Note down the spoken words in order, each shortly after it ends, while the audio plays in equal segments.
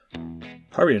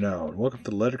How are you now, and welcome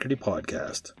to the Letterkenny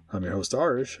Podcast. I'm your host,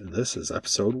 Arish, and this is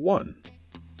episode 1.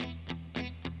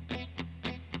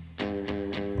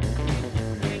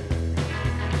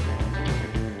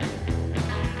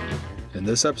 In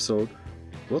this episode,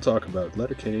 we'll talk about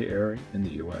Letterkenny airing in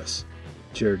the US.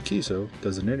 Jared Keeso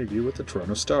does an interview with the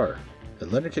Toronto Star,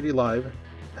 and Letterkenny Live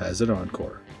has an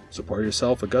encore. So pour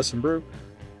yourself a Gus and Brew,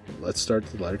 and let's start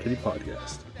the Letterkenny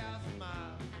Podcast.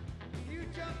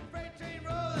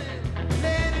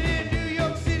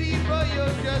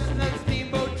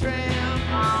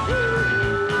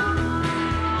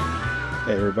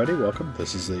 Hey everybody, welcome.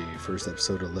 This is the first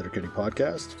episode of Letterkenny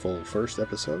Podcast, full first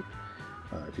episode.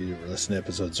 If you were listening to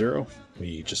episode 0,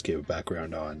 we just gave a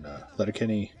background on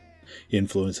Letterkenny,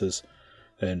 influences,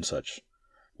 and such.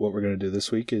 What we're going to do this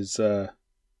week is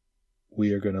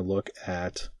we are going to look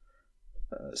at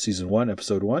Season 1,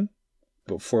 Episode 1.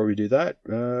 Before we do that,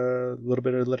 a little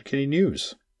bit of Letterkenny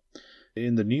news.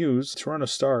 In the news, Toronto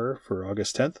Star for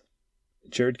August 10th,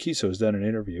 Jared Keeso has done an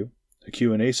interview, a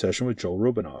Q&A session with Joel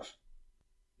Rubinoff.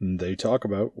 They talk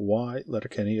about why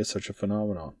Letterkenny is such a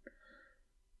phenomenon.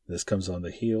 This comes on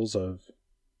the heels of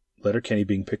Letterkenny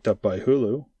being picked up by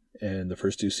Hulu and the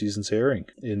first 2 seasons airing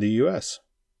in the US.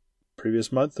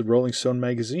 Previous month, the Rolling Stone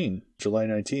magazine, July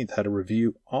 19th, had a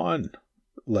review on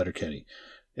Letterkenny.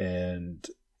 And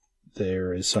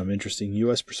there is some interesting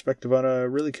US perspective on a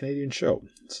really Canadian show.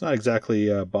 It's not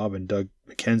exactly Bob and Doug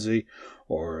McKenzie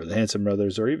or the Hanson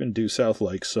Brothers or even Due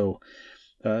South-like, so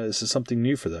this is something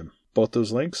new for them. Both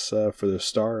those links for the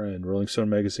Star and Rolling Stone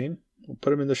magazine, we'll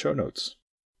put them in the show notes.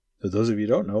 For those of you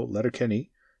who don't know,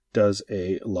 Letterkenny does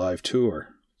a live tour.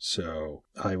 So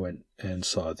I went and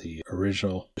saw the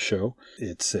original show.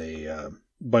 It's a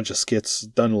bunch of skits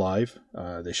done live.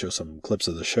 They show some clips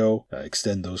of the show,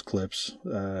 extend those clips.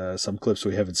 Some clips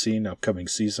we haven't seen, upcoming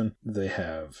season. They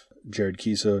have Jared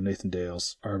Keeso, Nathan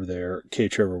Dales are there, K.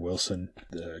 Trevor Wilson.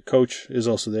 The coach is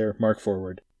also there, Mark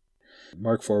Forward.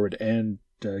 Mark Forward and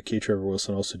K. Trevor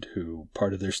Wilson also do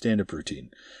part of their stand-up routine.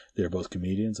 They're both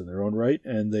comedians in their own right,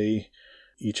 and they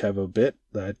each have a bit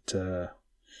that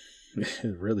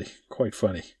is really quite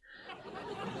funny.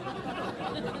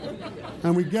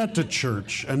 And we get to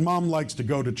church, and Mom likes to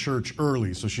go to church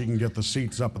early so she can get the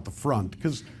seats up at the front,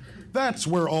 because that's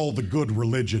where all the good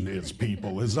religion is,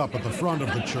 people, is up at the front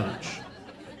of the church.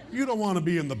 You don't want to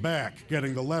be in the back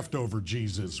getting the leftover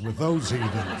Jesus with those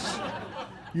heathens.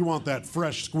 You want that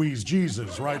fresh squeezed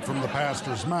Jesus right from the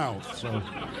pastor's mouth, so...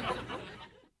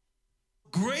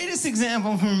 Greatest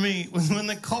example for me was when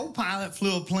the co-pilot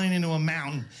flew a plane into a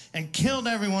mountain and killed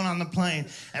everyone on the plane.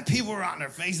 And people were on their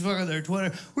Facebook or their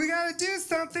Twitter, we gotta do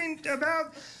something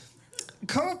about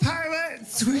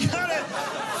co-pilots. We gotta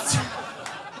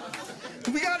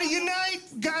unite,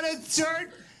 gotta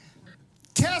start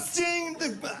testing.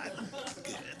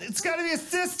 It's gotta be a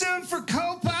system for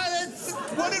co-pilots.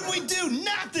 What did we do?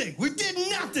 Nothing. We did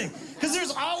nothing. Because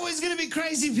there's always gonna be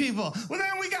crazy people. Well,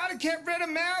 then we gotta get rid of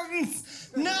mountains.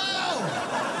 No!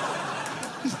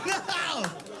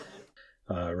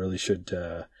 No! Really should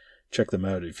check them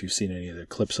out if you've seen any of the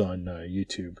clips on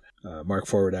YouTube. Mark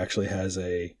Forward actually has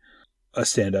a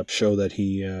stand-up show that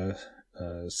he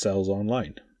sells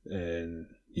online. And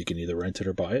you can either rent it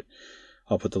or buy it.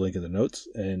 I'll put the link in the notes,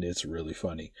 and it's really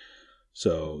funny.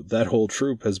 So that whole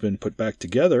troupe has been put back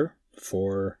together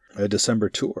for a December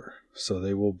tour. So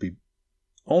they will be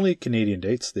only Canadian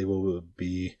dates. They will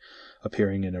be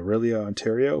appearing in Orillia,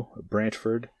 Ontario,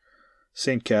 Brantford,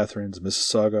 St. Catharines,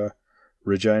 Mississauga,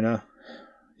 Regina.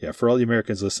 Yeah, for all the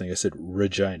Americans listening, I said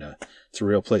Regina. It's a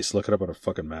real place. Look it up on a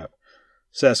fucking map.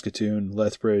 Saskatoon,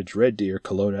 Lethbridge, Red Deer,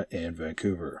 Kelowna, and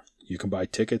Vancouver. You can buy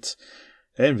tickets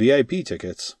and VIP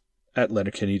tickets at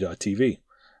letterkenny.tv.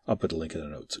 I'll put a link in the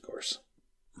notes, of course.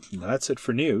 And that's it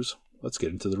for news. Let's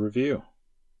get into the review.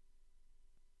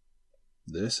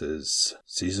 This is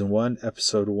Season 1,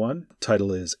 Episode 1.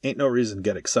 Title is Ain't No Reason to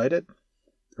Get Excited.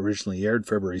 Originally aired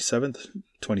February 7th,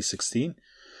 2016.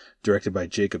 Directed by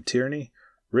Jacob Tierney.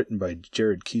 Written by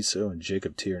Jared Keeso and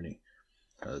Jacob Tierney.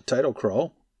 Title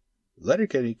crawl.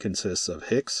 Letterkenny consists of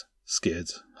Hicks,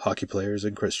 Skids, hockey players,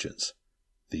 and Christians.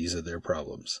 These are their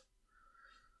problems.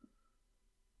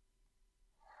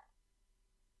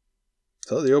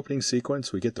 So the opening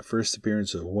sequence, we get the first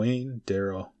appearance of Wayne,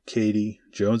 Daryl, Katie,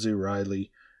 Jonesy, Riley,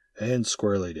 and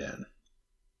Squirrely Dan.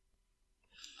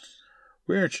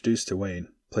 We're introduced to Wayne,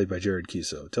 played by Jared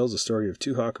Keeso. It tells the story of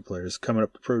 2 hockey players coming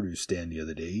up the produce stand the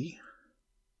other day.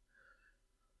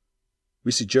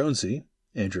 We see Jonesy,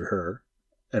 Andrew Herr,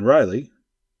 and Riley,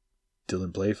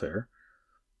 Dylan Playfair.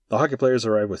 The hockey players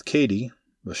arrive with Katie,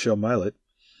 Michelle Milot,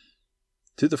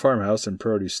 to the farmhouse and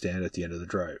produce stand at the end of the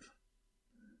drive.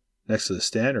 Next to the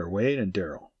stand are Wayne and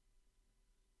Daryl.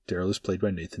 Daryl is played by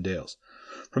Nathan Dales.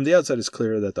 From the outside, it's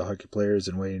clear that the hockey players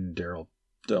and Wayne and Daryl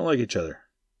don't like each other.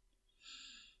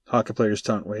 Hockey players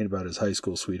taunt Wayne about his high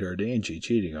school sweetheart Angie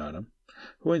cheating on him,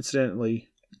 who incidentally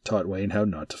taught Wayne how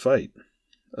not to fight,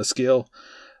 a skill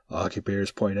hockey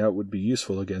players point out would be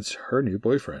useful against her new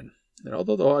boyfriend. And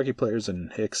although the hockey players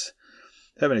and Hicks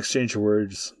have an exchange of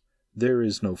words, there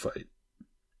is no fight.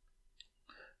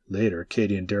 Later,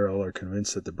 Katie and Daryl are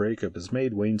convinced that the breakup has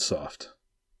made Wayne soft.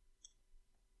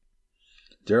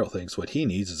 Daryl thinks what he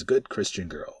needs is a good Christian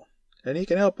girl, and he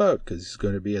can help out because he's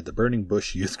going to be at the Burning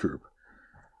Bush youth group.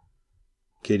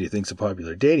 Katie thinks a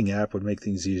popular dating app would make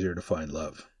things easier to find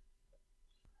love.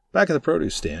 Back at the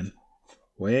produce stand,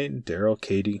 Wayne, Daryl,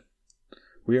 Katie,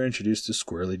 we are introduced to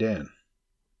Squirrely Dan,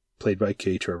 played by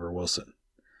K. Trevor Wilson.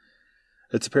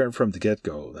 It's apparent from the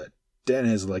get-go that Dan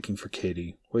has a liking for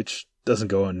Katie, which doesn't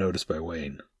go unnoticed by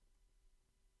Wayne.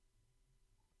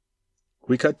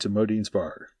 We cut to Modine's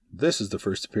bar. This is the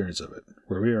first appearance of it,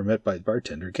 where we are met by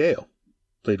bartender Gail,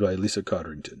 played by Lisa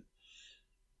Codrington.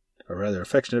 A rather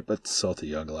affectionate but salty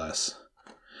young lass.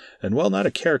 And while not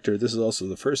a character, this is also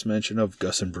the first mention of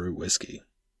Gus and Brew whiskey.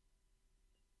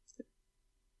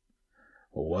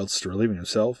 Whilst relieving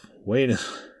himself, Wayne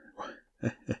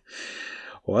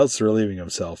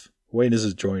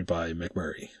is joined by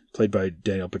McMurray, played by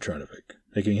Daniel Petranovic,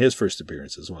 making his first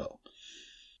appearance as well.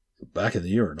 Back in the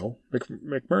urinal,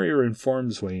 McMurray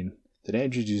informs Wayne that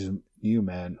Angie's new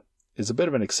man is a bit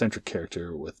of an eccentric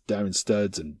character with diamond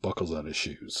studs and buckles on his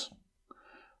shoes.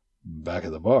 Back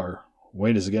at the bar,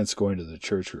 Wayne is against going to the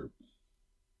church group.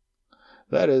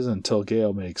 That is until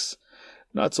Gail makes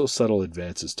not so subtle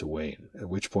advances to Wayne, at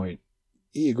which point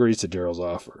he agrees to Daryl's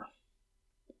offer.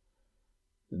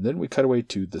 And then we cut away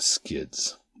to the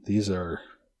Skids. These are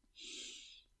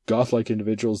goth-like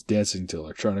individuals dancing to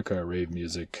electronica rave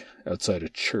music outside a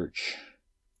church.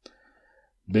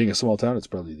 Being a small town, it's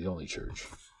probably the only church.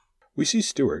 We see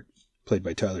Stuart, played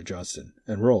by Tyler Johnston,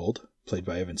 and Roald, played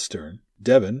by Evan Stern,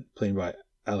 Devon, played by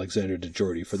Alexander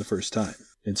DeJordy for the first time.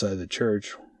 Inside the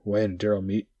church, Wayne and Daryl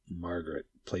meet Margaret,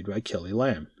 played by Kelly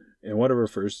Lamb, in one of her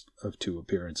first of two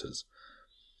appearances.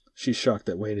 She's shocked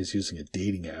that Wayne is using a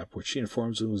dating app, which she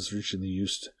informs him was originally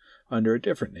used under a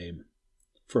different name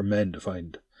for men to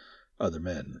find other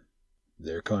men.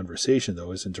 Their conversation,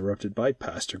 though, is interrupted by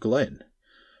Pastor Glenn,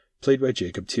 played by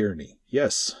Jacob Tierney.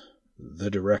 Yes, the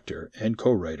director and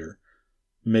co-writer,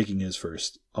 making his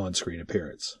first on-screen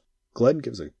appearance. Glenn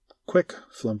gives a quick,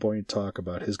 flamboyant talk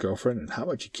about his girlfriend and how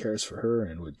much he cares for her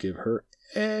and would give her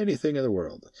anything in the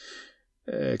world,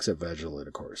 except vaginal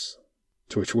intercourse,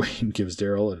 to which Wayne gives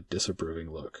Daryl a disapproving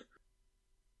look.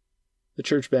 The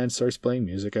church band starts playing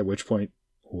music, at which point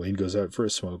Wayne goes out for a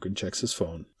smoke and checks his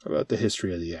phone about the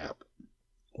history of the app.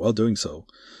 While doing so,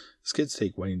 the Skids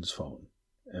take Wayne's phone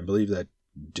and believe that,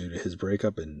 due to his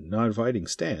breakup and non-fighting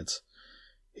stance,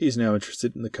 he's now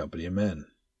interested in the company of men.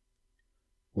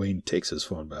 Wayne takes his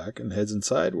phone back and heads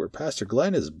inside where Pastor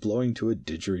Glenn is blowing to a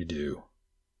didgeridoo.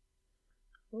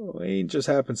 Wayne just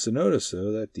happens to notice,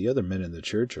 though, that the other men in the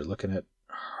church are looking at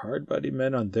hard-body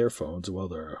men on their phones while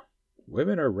their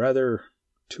women are rather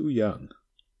too young.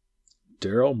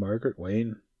 Daryl, Margaret,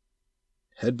 Wayne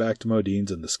head back to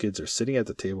Modine's, and the Skids are sitting at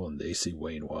the table and they see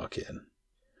Wayne walk in.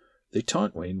 They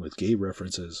taunt Wayne with gay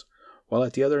references, while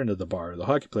at the other end of the bar, the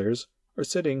hockey players are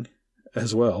sitting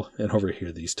as well and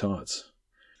overhear these taunts.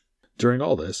 During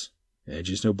all this,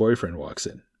 Angie's new boyfriend walks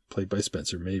in, played by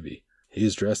Spencer Mabey. He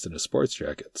is dressed in a sports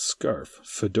jacket, scarf,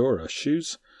 fedora,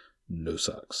 shoes, no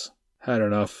socks. Had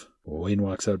enough, Wayne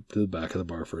walks out to the back of the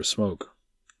bar for a smoke.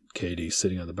 Katie,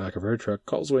 sitting on the back of her truck,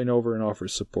 calls Wayne over and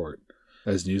offers support,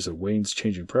 as news of Wayne's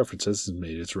changing preferences has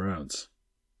made its rounds.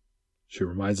 She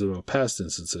reminds him of past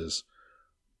instances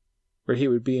where he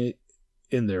would be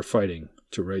in there fighting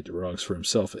to right the wrongs for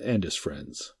himself and his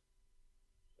friends.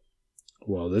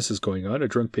 While this is going on, a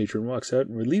drunk patron walks out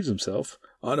and relieves himself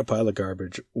on a pile of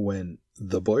garbage when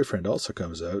the boyfriend also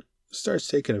comes out, starts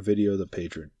taking a video of the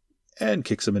patron, and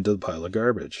kicks him into the pile of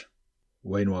garbage.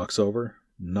 Wayne walks over,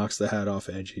 knocks the hat off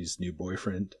Angie's new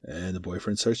boyfriend, and the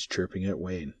boyfriend starts chirping at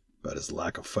Wayne about his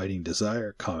lack of fighting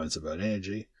desire, comments about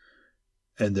Angie,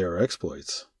 and their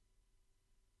exploits.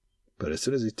 But as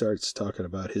soon as he starts talking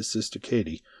about his sister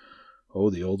Katie,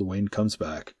 the old Wayne comes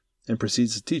back and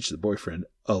proceeds to teach the boyfriend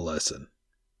a lesson.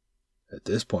 At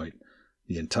this point,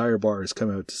 the entire bar has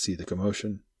come out to see the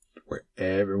commotion, where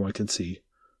everyone can see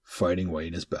Fighting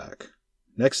Wayne is back.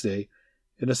 Next day,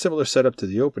 in a similar setup to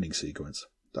the opening sequence,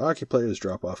 the hockey players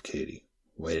drop off Katie.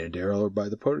 Wayne and Daryl are by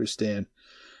the produce stand,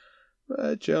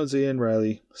 but Jonesy and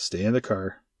Riley stay in the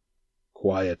car,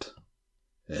 quiet,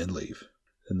 and leave.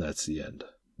 And that's the end.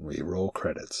 We roll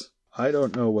credits. I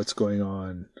don't know what's going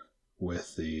on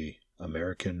with the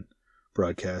American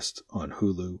broadcast on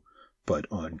Hulu, but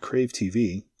on Crave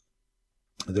TV,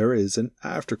 there is an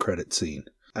after-credit scene.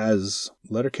 As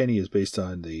Letterkenny is based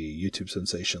on the YouTube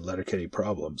sensation Letterkenny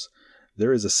Problems,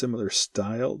 there is a similar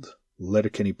styled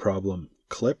Letterkenny Problem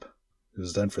clip. It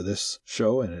was done for this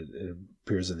show, and it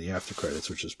appears in the after credits,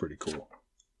 which is pretty cool.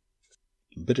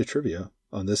 A bit of trivia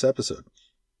on this episode.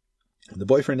 The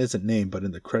boyfriend isn't named, but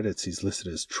in the credits he's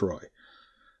listed as Troy.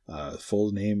 The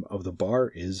full name of the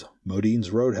bar is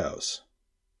Modine's Roadhouse.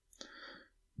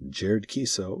 Jared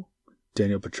Kiso,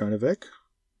 Daniel Petranovic,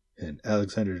 and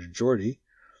Alexander DeJordy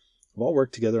have all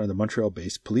worked together on the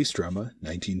Montreal-based police drama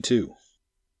 19-2.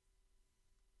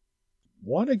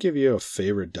 Want to give you a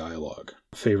favorite dialogue,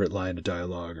 favorite line of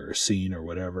dialogue or scene or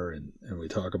whatever, and we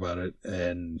talk about it.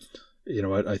 And you know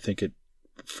what? I think it,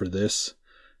 for this,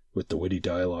 with the witty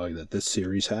dialogue that this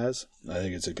series has, I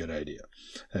think it's a good idea.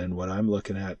 And what I'm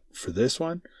looking at for this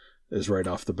one is right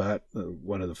off the bat,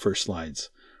 one of the first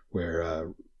lines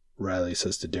where Riley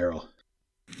says to Daryl,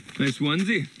 "Nice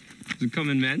onesie. Does it come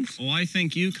in men's?" "Oh, I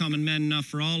think you come in men enough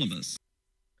for all of us."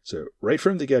 So right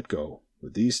from the get-go,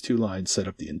 with these two lines set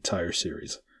up the entire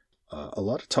series. A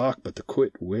lot of talk, but the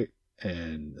quick wit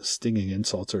and stinging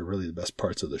insults are really the best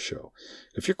parts of the show.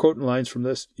 If you're quoting lines from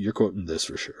this, you're quoting this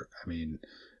for sure. I mean,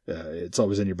 it's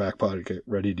always in your back pocket,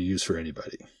 ready to use for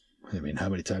anybody. I mean, how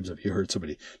many times have you heard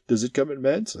somebody, "Does it come in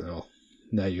men's?" Well,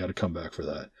 now you got to come back for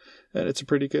that. And it's a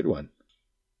pretty good one.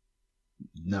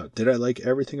 Now, did I like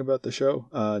everything about the show?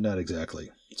 Not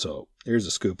exactly. So here's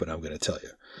a scoop, and I'm going to tell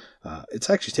you. It's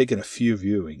actually taken a few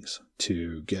viewings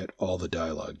to get all the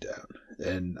dialogue down.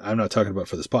 And I'm not talking about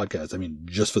for this podcast. I mean,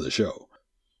 just for the show.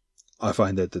 I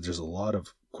find that there's a lot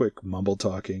of quick mumble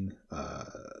talking.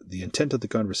 The intent of the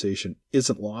conversation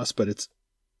isn't lost, but it's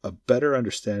a better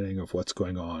understanding of what's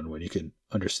going on when you can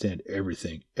understand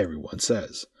everything everyone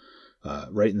says.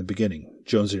 Right in the beginning,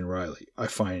 Jonesy and Riley, I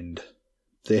find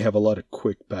they have a lot of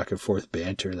quick back and forth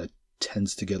banter that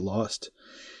tends to get lost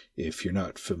if you're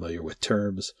not familiar with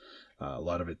terms. A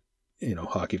lot of it,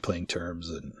 hockey playing terms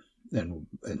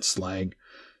and slang.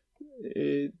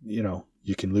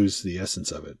 You can lose the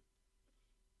essence of it.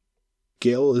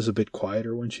 Gail is a bit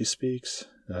quieter when she speaks,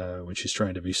 when she's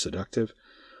trying to be seductive,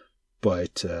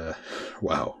 but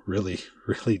wow, really,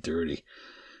 really dirty.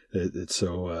 It's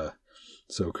so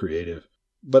creative.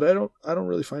 But I don't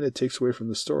really find it takes away from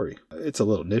the story. It's a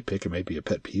little nitpick. It may be a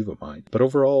pet peeve of mine, but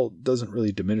overall doesn't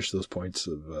really diminish those points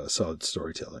of solid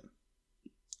storytelling.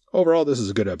 Overall, this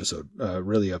is a good episode,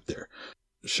 really up there,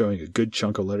 showing a good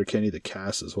chunk of Letterkenny, the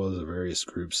cast, as well as the various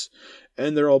groups,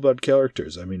 and they're all about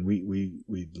characters. I mean,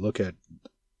 we look at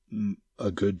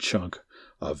a good chunk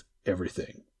of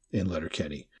everything in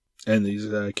Letterkenny, and these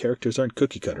characters aren't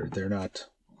cookie cutter. They're not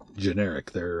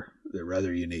generic. They're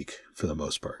rather unique for the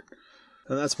most part.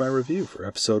 And that's my review for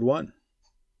episode 1.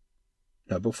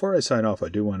 Now, before I sign off, I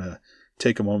do want to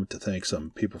take a moment to thank some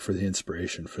people for the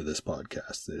inspiration for this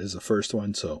podcast. It is the first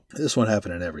one, so this won't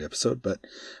happen in every episode, but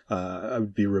I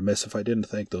would be remiss if I didn't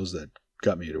thank those that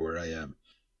got me to where I am.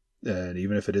 And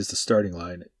even if it is the starting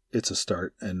line, it's a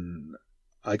start, and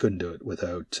I couldn't do it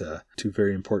without two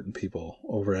very important people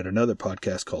over at another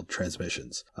podcast called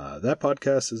Transmissions. That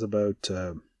podcast is about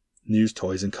news,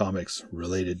 toys, and comics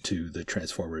related to the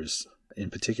Transformers. In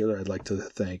particular, I'd like to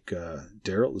thank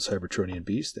Daryl, the Cybertronian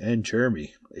Beast, and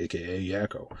Jeremy, aka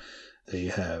Yakko. They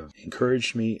have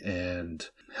encouraged me and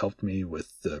helped me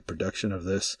with the production of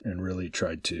this and really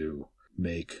tried to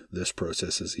make this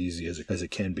process as easy as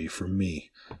it can be for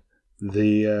me.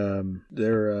 Their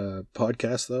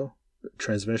podcast, though,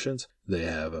 Transmissions, they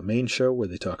have a main show where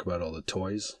they talk about all the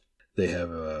toys. They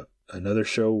have another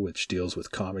show which deals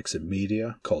with comics and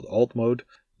media called Alt Mode.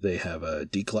 They have a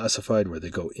Declassified where they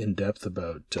go in depth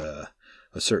about a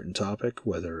certain topic,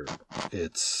 whether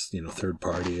it's third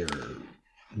party or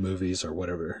movies or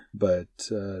whatever. But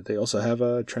they also have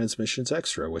a Transmissions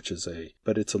Extra,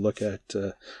 it's a look at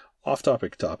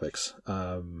off-topic topics.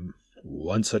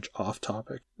 One such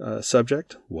off-topic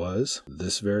subject was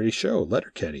this very show,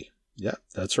 Letterkenny. Yeah,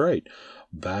 that's right.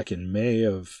 Back in May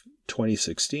of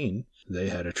 2016, they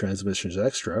had a Transmissions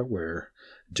Extra where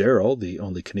Daryl, the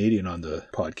only Canadian on the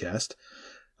podcast,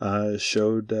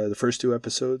 showed the first 2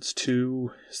 episodes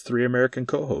to his 3 American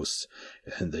co-hosts,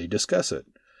 and they discuss it.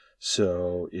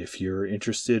 So if you're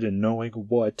interested in knowing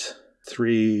what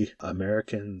 3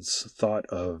 Americans thought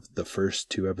of the first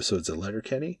 2 episodes of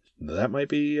Letterkenny, that might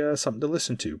be something to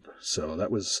listen to. So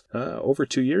that was over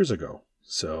 2 years ago.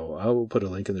 So I will put a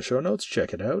link in the show notes.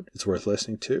 Check it out. It's worth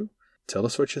listening to. Tell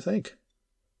us what you think.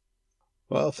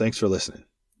 Well, thanks for listening.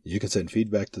 You can send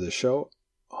feedback to the show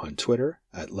on Twitter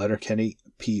at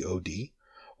LetterkennyPod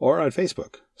or on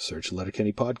Facebook. Search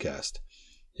Letterkenny Podcast.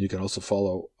 You can also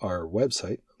follow our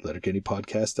website,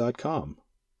 letterkennypodcast.com.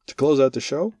 To close out the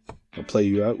show, I'll play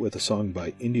you out with a song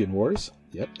by Indian Wars.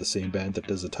 Yep, the same band that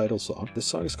does the title song. This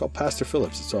song is called Pastor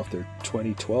Phillips. It's off their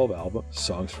 2012 album,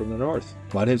 Songs from the North.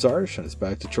 My name's Irish, and it's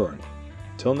back to Troy.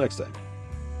 Till next time.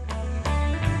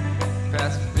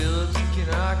 Pastor Phillips, can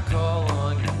I call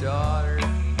on your daughter?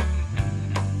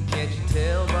 Can't you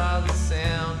tell by the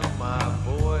sound of my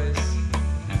voice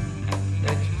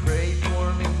that you prayed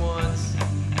for me once,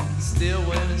 still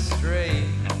went astray?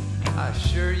 I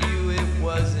assure you